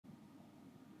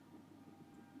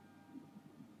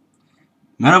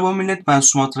Merhaba millet, ben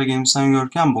Sumatra Games'ten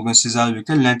Görkem. Bugün sizlerle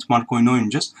birlikte Landmark oyunu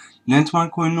oynayacağız.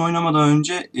 Landmark oyununu oynamadan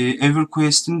önce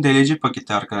EverQuest'in DLC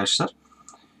paketi arkadaşlar.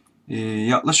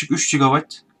 Yaklaşık 3 GB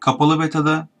kapalı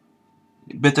beta'da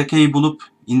beta key bulup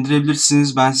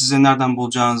indirebilirsiniz. Ben size nereden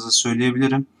bulacağınızı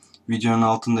söyleyebilirim. Videonun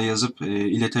altında yazıp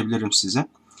iletebilirim size.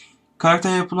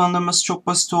 Karakter yapılandırması çok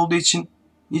basit olduğu için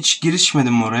hiç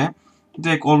girişmedim oraya.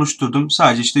 Direkt oluşturdum.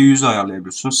 Sadece işte yüzü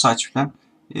ayarlayabiliyorsunuz. Saç falan.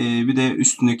 Bir de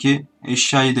üstündeki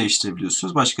eşyayı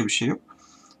değiştirebiliyorsunuz. Başka bir şey yok.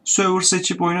 Server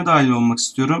seçip oyuna dahil olmak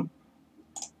istiyorum.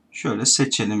 Şöyle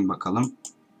seçelim bakalım.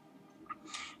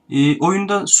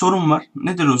 Oyunda sorun var.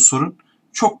 Nedir o sorun?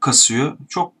 Çok kasıyor.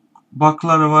 Çok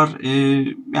bug'ları var.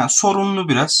 Yani sorunlu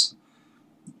biraz.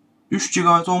 3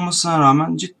 GB olmasına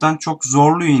rağmen cidden çok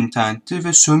zorluyor interneti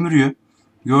ve sömürüyor.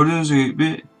 Gördüğünüz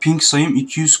gibi ping sayım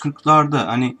 240'larda.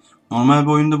 Hani normal bir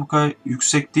oyunda bu kadar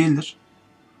yüksek değildir.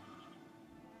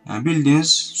 Yani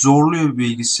bildiğiniz zorluyor bir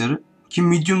bilgisayarı. Ki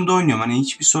medium'da oynuyorum. Hani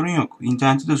hiçbir sorun yok.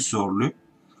 İnterneti de zorluyor.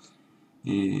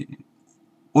 Ee,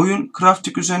 Oyun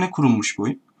crafting üzerine kurulmuş bir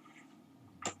oyun.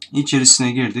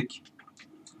 İçerisine girdik.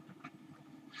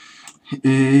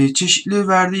 Çeşitli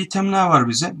verdiği itemler var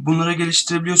bize. Bunları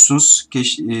geliştirebiliyorsunuz.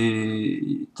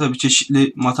 Tabii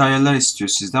çeşitli materyaller istiyor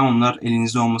sizden. Onlar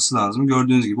elinizde olması lazım.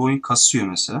 Gördüğünüz gibi oyun kasıyor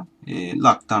mesela.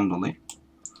 Lag'dan dolayı.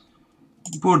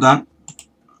 Buradan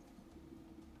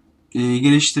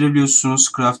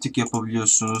geliştirebiliyorsunuz. Crafting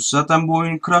yapabiliyorsunuz. Zaten bu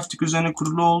oyun crafting üzerine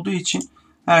kurulu olduğu için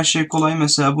her şey kolay.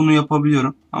 Mesela bunu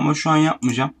yapabiliyorum. Ama şu an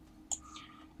yapmayacağım.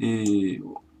 Ee,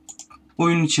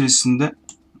 Oyun içerisinde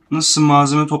nasıl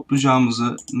malzeme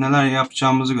toplayacağımızı, neler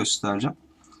yapacağımızı göstereceğim.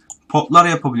 Potlar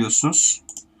yapabiliyorsunuz.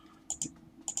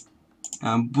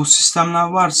 Yani bu sistemler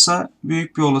varsa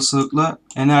büyük bir olasılıkla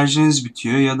enerjiniz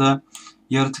bitiyor ya da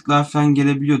yaratıklar falan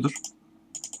gelebiliyordur.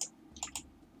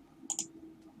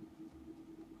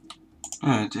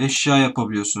 Evet, eşya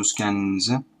yapabiliyorsunuz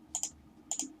kendinize.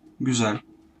 Güzel.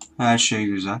 Her şey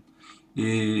güzel.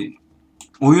 Ee,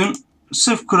 Oyun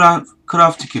sırf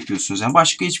crafting yapıyorsunuz. Yani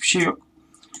başka hiçbir şey yok.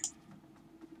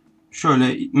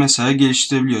 Şöyle mesela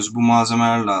geliştirebiliyoruz. Bu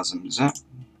malzemeler lazım bize.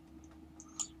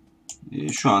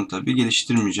 Şu an tabii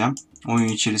geliştirmeyeceğim. Oyun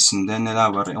içerisinde neler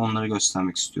var onları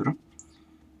göstermek istiyorum.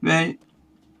 Ve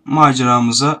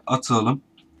maceramıza atılalım.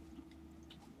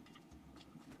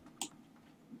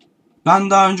 Ben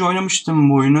daha önce oynamıştım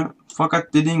bu oyunu.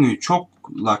 Fakat dediğim gibi çok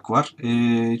lag var.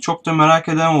 Çok da merak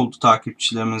eden oldu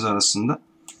takipçilerimiz arasında.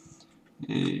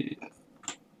 Ee,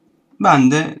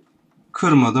 Ben de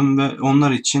kırmadım ve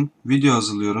onlar için video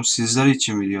hazırlıyorum. Sizler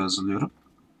için video hazırlıyorum.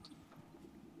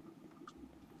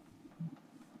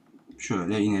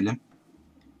 Şöyle inelim.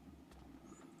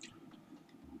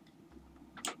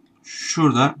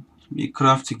 Şurada bir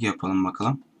crafting yapalım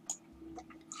bakalım.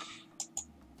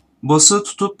 Basılı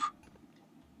tutup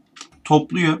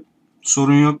topluyor.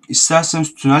 Sorun yok.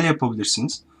 İsterseniz tünel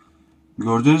yapabilirsiniz.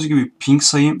 Gördüğünüz gibi ping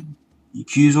sayım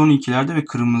 212'lerde ve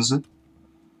kırmızı.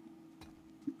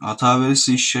 Hata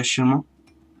verirse hiç şaşırmam.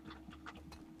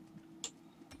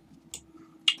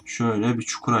 Şöyle bir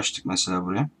çukur açtık mesela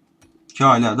buraya. Ki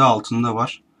hala da altında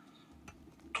var.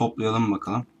 Toplayalım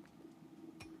bakalım.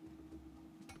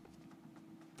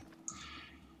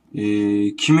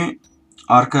 Kimi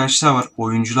arkadaşlar var,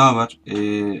 oyuncular var.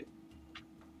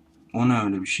 O ne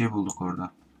öyle bir şey bulduk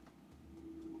orada.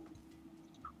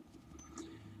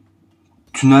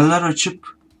 Tüneller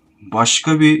açıp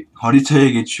başka bir haritaya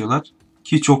geçiyorlar.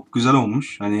 Ki çok güzel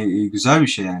olmuş. Hani güzel bir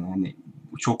şey yani. Hani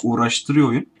çok uğraştırıyor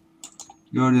oyun.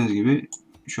 Gördüğünüz gibi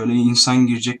şöyle insan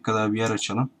girecek kadar bir yer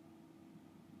açalım.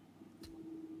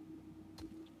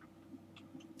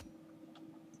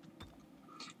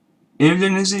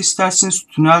 Evlerinizi isterseniz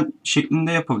tünel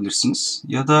şeklinde yapabilirsiniz.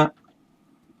 Ya da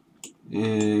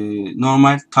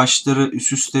normal taşları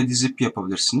üst üste dizip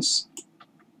yapabilirsiniz.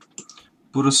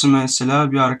 Burası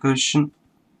mesela bir arkadaşın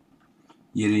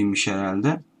yeriymiş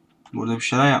herhalde. Burada bir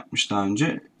şeyler yapmış daha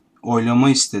önce. Oylama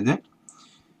istedi.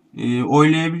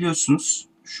 Oylayabiliyorsunuz.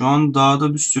 Şu an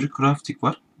dağda bir sürü crafting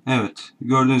var. Evet.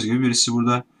 Gördüğünüz gibi birisi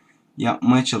burada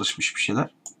yapmaya çalışmış bir şeyler.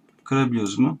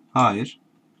 Kırabiliyoruz mu? Hayır.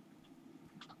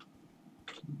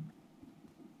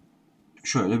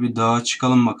 Şöyle bir dağa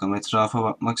çıkalım bakalım. Etrafa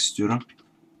bakmak istiyorum.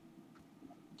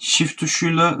 Shift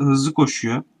tuşuyla hızlı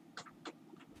koşuyor.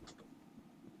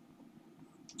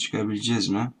 Çıkabileceğiz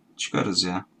mi? Çıkarız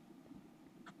ya.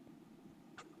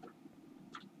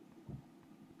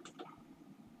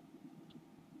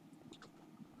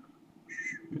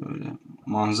 Böyle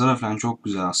manzara falan çok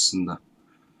güzel aslında.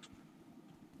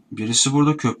 Birisi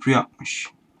burada köprü yapmış.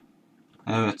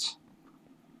 Evet.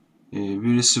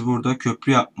 Birisi burada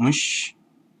köprü yapmış.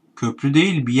 Köprü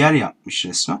değil bir yer yapmış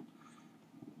resmen.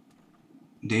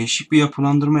 Değişik bir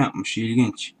yapılandırma yapmış.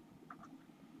 İlginç.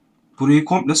 Burayı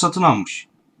komple satın almış.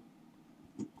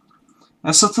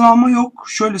 Ya satın alma yok.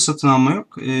 Şöyle satın alma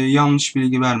yok. Yanlış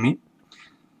bilgi vermeyin.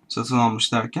 Satın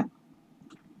almış derken.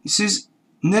 Siz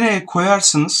nereye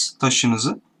koyarsınız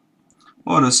taşınızı?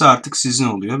 Orası artık sizin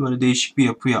oluyor. Böyle değişik bir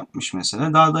yapı yapmış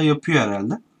mesela. Daha da yapıyor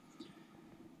herhalde.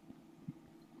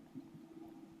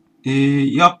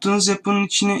 Yaptığınız yapının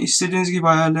içine istediğiniz gibi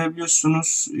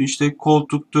ayarlayabiliyorsunuz. İşte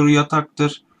koltuktur,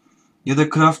 yataktır ya da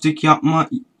crafting yapma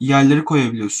yerleri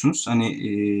koyabiliyorsunuz.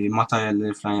 Hani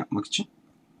materyalleri falan yapmak için.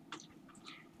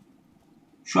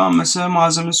 Şu an mesela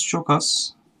malzemesi çok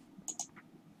az.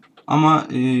 Ama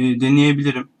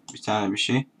deneyebilirim bir tane bir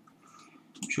şey.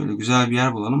 Şöyle güzel bir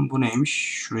yer bulalım. Bu neymiş?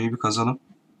 Şurayı bir kazalım.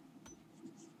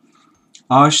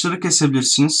 Ağaçları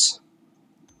kesebilirsiniz.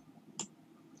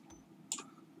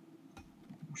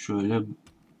 Şöyle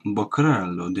bakır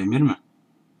herhalde o, demir mi?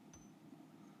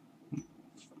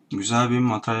 Güzel bir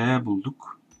materyal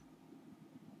bulduk.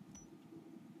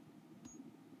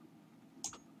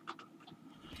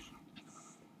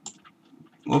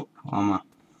 Hop ama.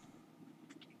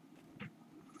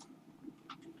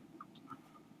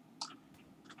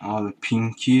 Abi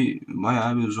Pink'i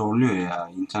bayağı bir zorluyor ya.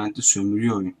 İnternette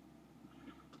sömürüyor oyun.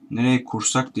 Nereye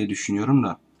kursak diye düşünüyorum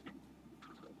da.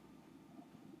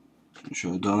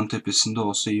 Şöyle dağın tepesinde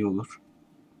olsa iyi olur.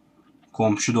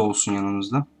 Komşu da olsun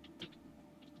yanımızda.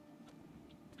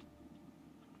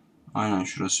 Aynen,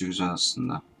 şurası güzel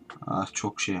aslında. Ah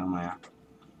çok şey ama ya.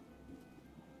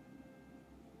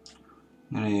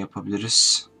 Nereye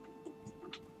yapabiliriz?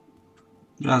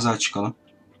 Biraz daha çıkalım.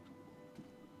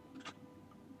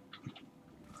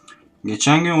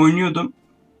 Geçen gün oynuyordum.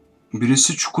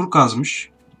 Birisi çukur kazmış.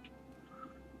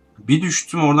 Bir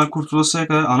düştüm, oradan kurtulasıya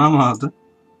kadar anam ağladı.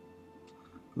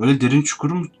 Öyle derin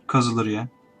çukur mu kazılır ya?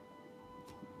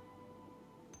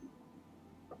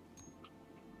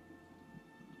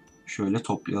 Şöyle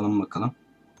toplayalım bakalım.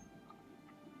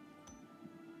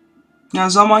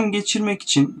 Yani zaman geçirmek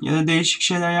için ya da değişik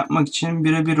şeyler yapmak için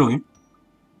birebir oyun.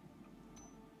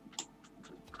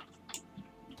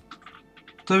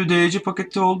 Tabi DLC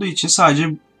paketi olduğu için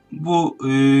sadece bu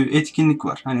etkinlik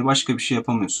var. Hani başka bir şey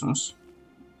yapamıyorsunuz.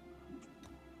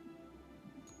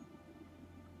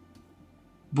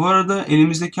 Bu arada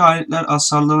elimizdeki aletler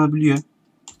hasarlanabiliyor.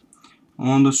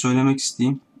 Onu da söylemek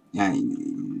isteyeyim. Yani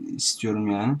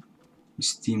istiyorum yani.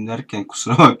 İsteyeyim derken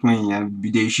kusura bakmayın ya.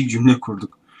 Bir değişik cümle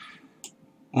kurduk.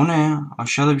 O ne ya?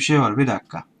 Aşağıda bir şey var. Bir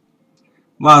dakika.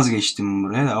 Vazgeçtim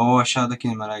buraya da. O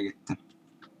aşağıdakini merak ettim.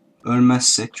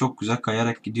 Ölmezsek çok güzel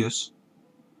kayarak gidiyoruz.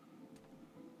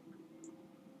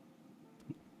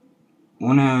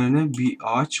 O ne öyle? Bir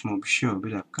ağaç mı? Bir şey o.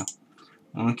 Bir dakika.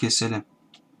 Onu keselim.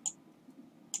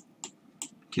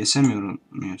 Kesemiyor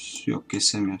muyuz? Yok,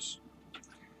 kesemiyoruz.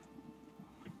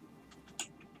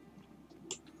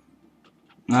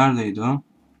 Neredeydi o?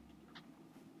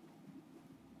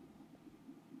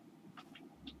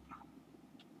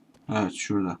 Evet,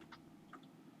 şurada.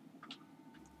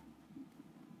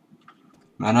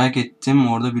 Merak ettim.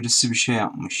 Orada birisi bir şey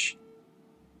yapmış.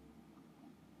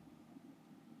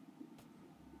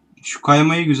 Şu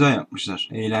kaymayı güzel yapmışlar.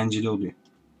 Eğlenceli oluyor.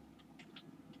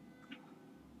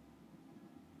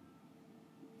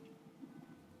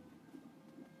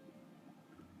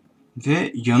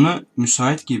 Ve yanı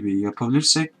müsait gibi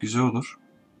yapabilirsek güzel olur.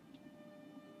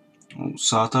 O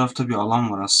sağ tarafta bir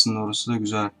alan var. Aslında orası da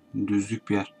güzel. Düzlük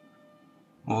bir yer.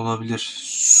 Olabilir.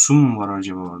 Su mu var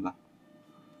acaba orada?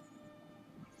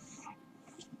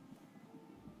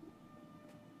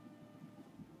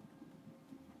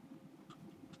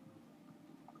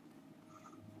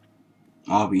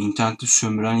 Abi interneti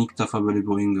sömüren ilk defa böyle bir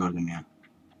oyun gördüm ya.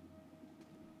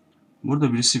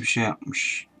 Burada birisi bir şey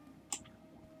yapmış.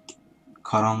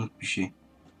 Karanlık bir şey.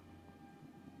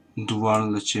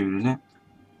 Duvarla çevrili.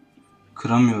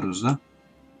 Kıramıyoruz da.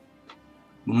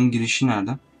 Bunun girişi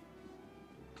nerede?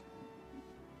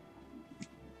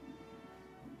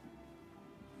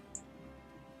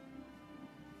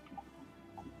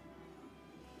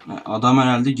 Adam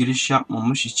herhalde giriş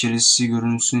yapmamış. İçerisi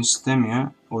görünsün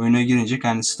istemiyor. Oyuna girince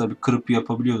kendisi tabii kırıp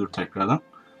yapabiliyordur tekrardan.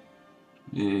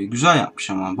 Güzel yapmış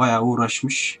ama. Bayağı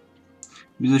uğraşmış.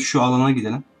 Biz de şu alana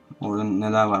gidelim. Orada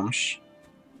neler varmış.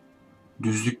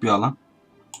 Düzlük bir alan.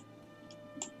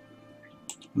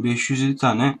 507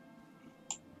 tane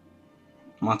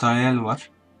materyal var.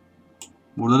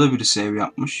 Burada da birisi ev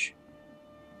yapmış.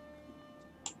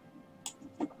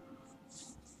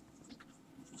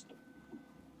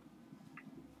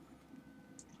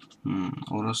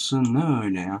 Orası ne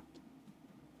öyle ya?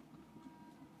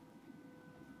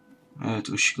 Evet,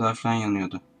 ışıklar falan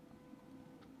yanıyordu.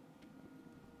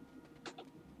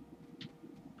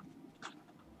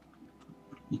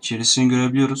 İçerisini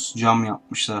görebiliyoruz. Cam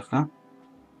yapmışlar falan.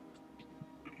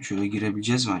 Şöyle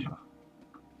girebileceğiz mi acaba?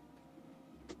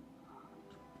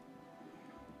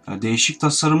 Ya değişik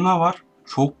tasarımlar var.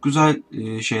 Çok güzel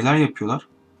şeyler yapıyorlar.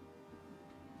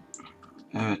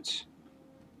 Evet.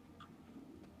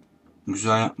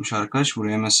 Güzel yapmış arkadaş.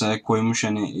 Buraya mesela koymuş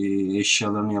hani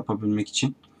eşyalarını yapabilmek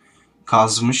için.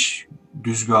 Kazmış.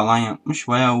 Düz bir alan yapmış.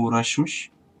 Bayağı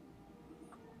uğraşmış.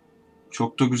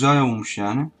 Çok da güzel olmuş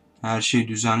yani. Her şey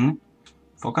düzenli.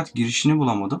 Fakat girişini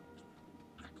bulamadım.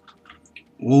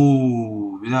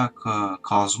 Oo, bir dakika.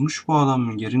 Kazmış bu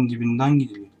adam. Yerin dibinden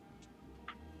gidiyor.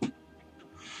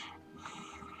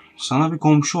 Sana bir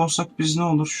komşu olsak biz ne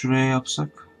olur? Şuraya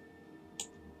yapsak.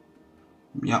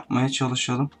 Yapmaya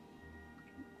çalışalım.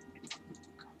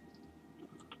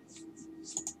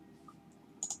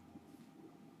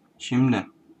 Şimdi.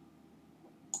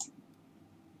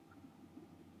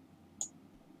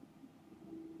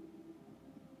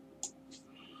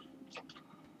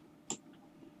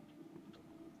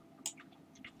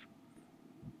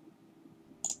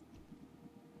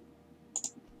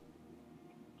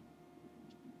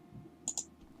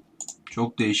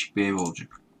 Çok değişik bir ev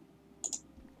olacak.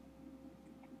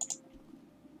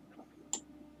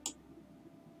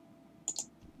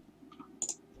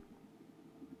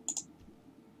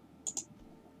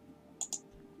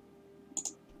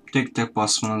 Tek tek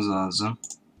basmanız lazım.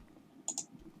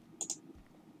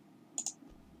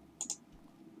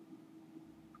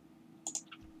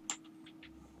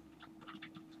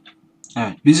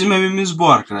 Evet, bizim evimiz bu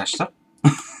arkadaşlar.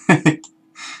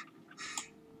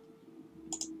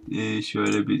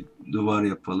 Şöyle bir duvar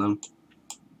yapalım.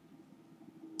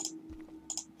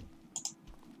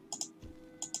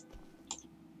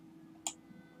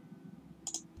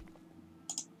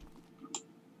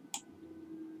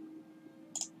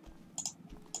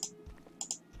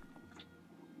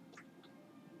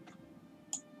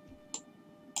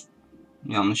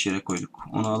 Yanlış yere koyduk.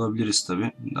 Onu alabiliriz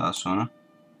tabi daha sonra.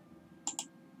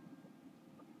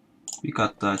 Bir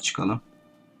kat daha çıkalım.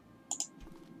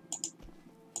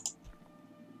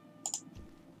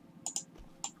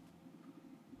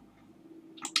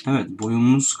 Evet,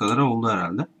 boyumuz kadar oldu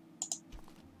herhalde.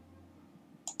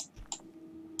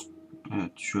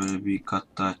 Evet, şöyle bir kat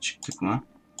daha çıktık mı?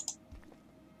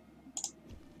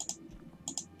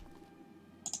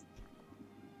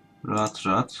 Rahat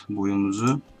rahat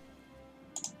boyumuzu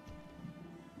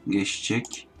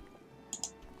geçecek.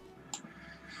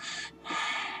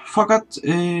 Fakat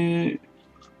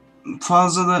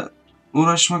fazla da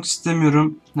uğraşmak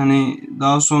istemiyorum. Hani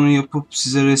daha sonra yapıp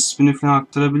size resmini falan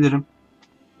aktarabilirim.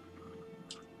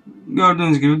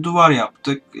 Gördüğünüz gibi duvar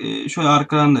yaptık. Şöyle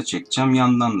arkadan da çekeceğim,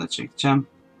 yandan da çekeceğim.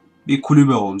 Bir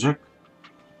kulübe olacak.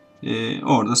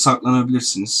 Orada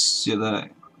saklanabilirsiniz ya da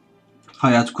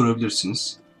hayat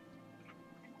kurabilirsiniz.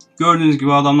 Gördüğünüz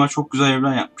gibi adamlar çok güzel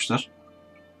evler yapmışlar.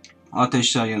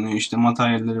 Ateşler yanıyor, işte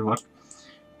materyalleri var.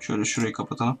 Şöyle şurayı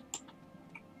kapatalım.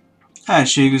 Her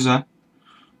şey güzel.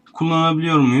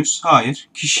 Kullanabiliyor muyuz? Hayır.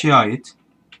 Kişiye ait.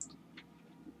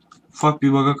 Ufak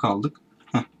bir bug'a kaldık.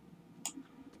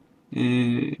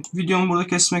 Videomu burada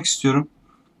kesmek istiyorum.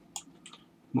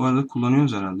 Bu arada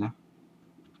kullanıyoruz herhalde.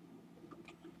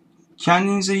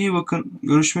 Kendinize iyi bakın.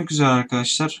 Görüşmek üzere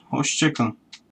arkadaşlar. Hoşça kalın.